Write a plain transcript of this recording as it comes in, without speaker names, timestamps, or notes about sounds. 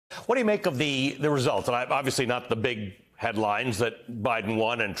What do you make of the results? And obviously not the big headlines that Biden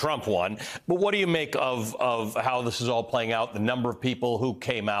won and Trump won, but what do you make of how this is all playing out, the number of people who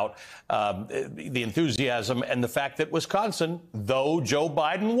came out, the enthusiasm, and the fact that Wisconsin, though Joe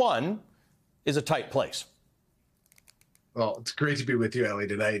Biden won, is a tight place? Well, it's great to be with you, Ellie,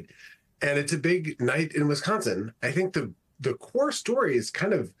 tonight. And it's a big night in Wisconsin. I think the core story is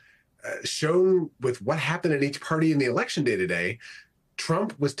kind of shown with what happened in each party in the election day today.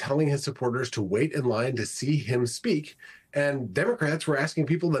 Trump was telling his supporters to wait in line to see him speak, and Democrats were asking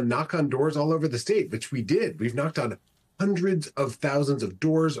people to knock on doors all over the state, which we did. We've knocked on hundreds of thousands of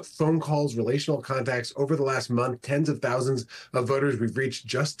doors, phone calls, relational contacts over the last month, tens of thousands of voters we've reached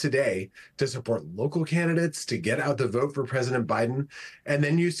just today to support local candidates, to get out the vote for President Biden. And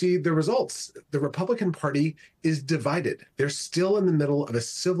then you see the results. The Republican Party is divided. They're still in the middle of a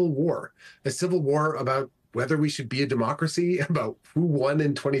civil war about whether we should be a democracy, about who won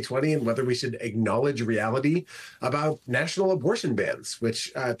in 2020 and whether we should acknowledge reality, about national abortion bans,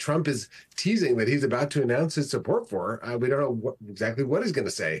 which Trump is teasing that he's about to announce his support for. We don't know exactly what he's going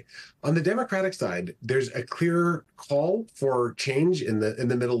to say. On the Democratic side, there's a clear call for change in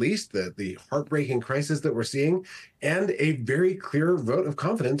the Middle East, the heartbreaking crisis that we're seeing, and a very clear vote of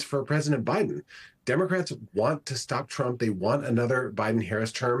confidence for President Biden. Democrats want to stop Trump. They want another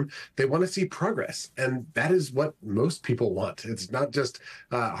Biden-Harris term. They want to see progress. And that is what most people want. It's not just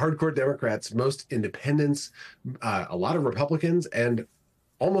hardcore Democrats. Most independents, a lot of Republicans, and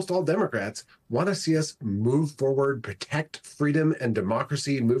almost all Democrats want to see us move forward, protect freedom and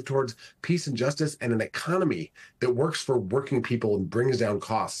democracy, move towards peace and justice, and an economy that works for working people and brings down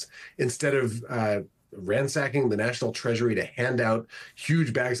costs instead of ransacking the national treasury to hand out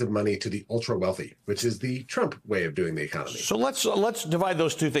huge bags of money to the ultra wealthy, which is the Trump way of doing the economy. So let's divide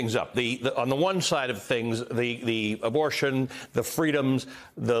those two things up. On the one side of things, the abortion, the freedoms,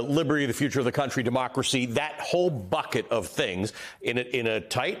 the liberty, the future of the country, democracy, that whole bucket of things in a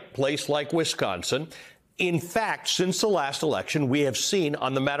tight place like Wisconsin. In fact, since the last election, we have seen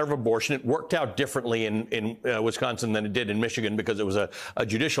on the matter of abortion, it worked out differently in Wisconsin than it did in Michigan because it was a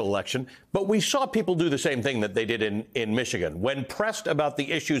judicial election. But we saw people do the same thing that they did in Michigan. When pressed about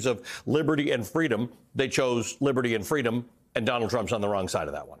the issues of liberty and freedom, they chose liberty and freedom, and Donald Trump's on the wrong side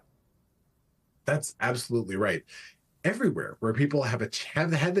of that one. That's absolutely right. Everywhere where people have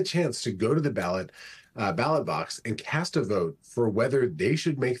had the chance to go to the ballot box and cast a vote for whether they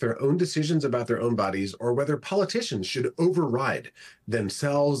should make their own decisions about their own bodies or whether politicians should override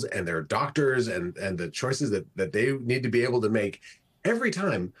themselves and their doctors and the choices that they need to be able to make. Every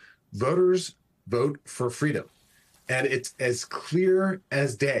time, voters vote for freedom. And it's as clear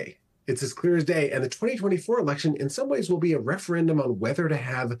as day. It's as clear as day. And the 2024 election, in some ways, will be a referendum on whether to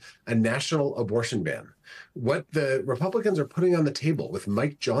have a national abortion ban. What the Republicans are putting on the table with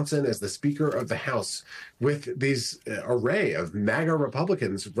Mike Johnson as the Speaker of the House, with these array of MAGA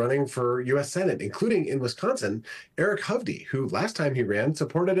Republicans running for U.S. Senate, including in Wisconsin, Eric Hovde, who last time he ran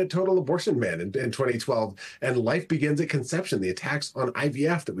supported a total abortion ban in 2012, and life begins at conception, the attacks on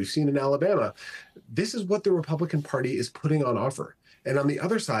IVF that we've seen in Alabama. This is what the Republican Party is putting on offer. And on the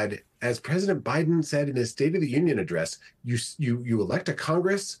other side, as President Biden said in his State of the Union address, you elect a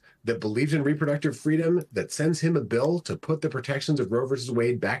Congress that believes in reproductive freedom, that sends him a bill to put the protections of Roe versus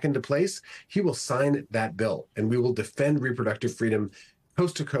Wade back into place. He will sign that bill, and we will defend reproductive freedom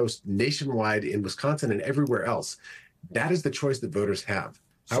coast to coast, nationwide, in Wisconsin and everywhere else. That is the choice that voters have.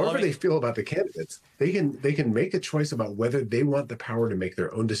 However they feel about the candidates, they can make a choice about whether they want the power to make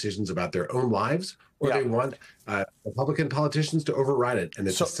their own decisions about their own lives, or they want Republican politicians to override it. And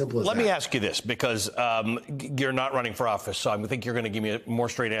it's as simple as that. Let me ask you this, because you're not running for office, so I think you're going to give me a more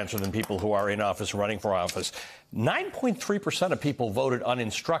straight answer than people who are in office running for office. 9.3% of people voted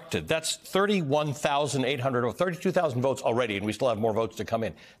uninstructed. That's 31,800 or 32,000 votes already, and we still have more votes to come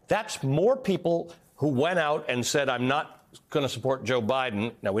in. That's more people who went out and said, I'm not going to support Joe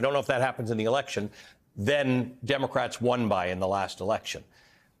Biden. Now, we don't know if that happens in the election, than Democrats won by in the last election.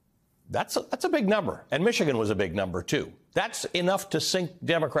 That's a big number. And Michigan was a big number, too. That's enough to sink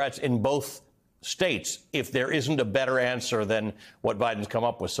Democrats in both states if there isn't a better answer than what Biden's come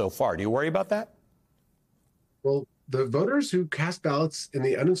up with so far. Do you worry about that? Well, the voters who cast ballots in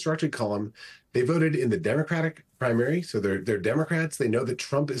the uninstructed column, they voted in the Democratic primary. So they're Democrats. They know that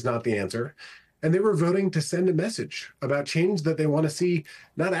Trump is not the answer. And they were voting to send a message about change that they want to see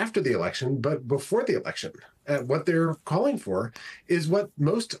not after the election, but before the election. What they're calling for is what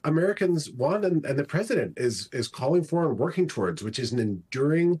most Americans want, and the president is calling for and working towards, which is an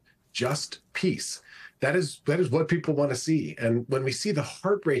enduring, just peace. that is what people want to see. And when we see the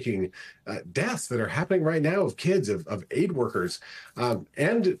heartbreaking deaths that are happening right now of kids, of aid workers,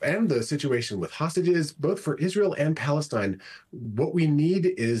 and the situation with hostages, both for Israel and Palestine, what we need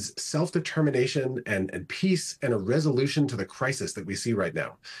is self-determination and peace and a resolution to the crisis that we see right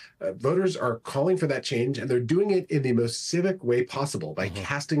now. Voters are calling for that change, and they're doing it in the most civic way possible by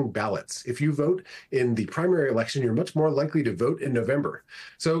casting ballots. If you vote in the primary election, you're much more likely to vote in November.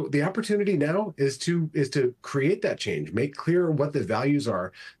 So the opportunity now is to create that change, make clear what the values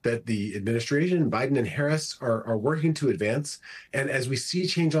are that the administration, Biden and Harris, are working to advance. And as we see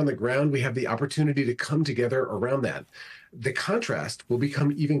change on the ground, we have the opportunity to come together around that. The contrast will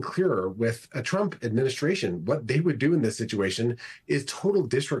become even clearer with a Trump administration. What they would do in this situation is total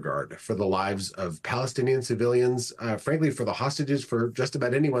disregard for the lives of Palestinian civilians, frankly, for the hostages, for just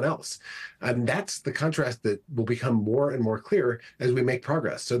about anyone else. And that's the contrast that will become more and more clear as we make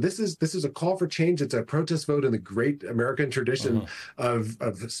progress. So this is a call for change. It's a protest vote in the great American tradition of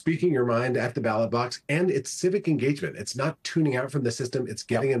speaking your mind at the ballot box, and it's civic engagement. It's not tuning out from the system. It's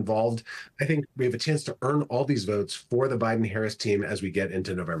getting involved. I think we have a chance to earn all these votes for the Biden-Harris team as we get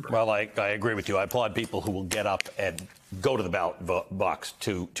into November. Well, I agree with you. I applaud people who will get up and go to the ballot box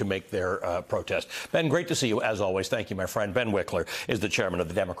to make their protest. Ben, great to see you, as always. Thank you, my friend. Ben Wikler is the chairman of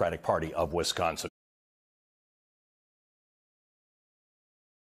the Democratic Party of Wisconsin.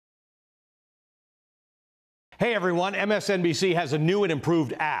 Hey everyone, MSNBC has a new and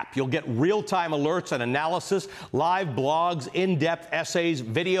improved app. You'll get real-time alerts and analysis, live blogs, in-depth essays,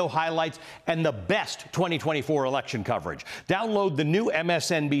 video highlights, and the best 2024 election coverage. Download the new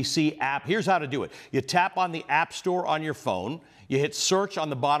MSNBC app. Here's how to do it. You tap on the App Store on your phone. You hit search on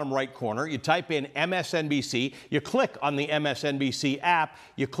the bottom right corner. You type in MSNBC. You click on the MSNBC app.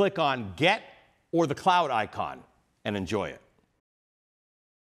 You click on Get or the cloud icon and enjoy it.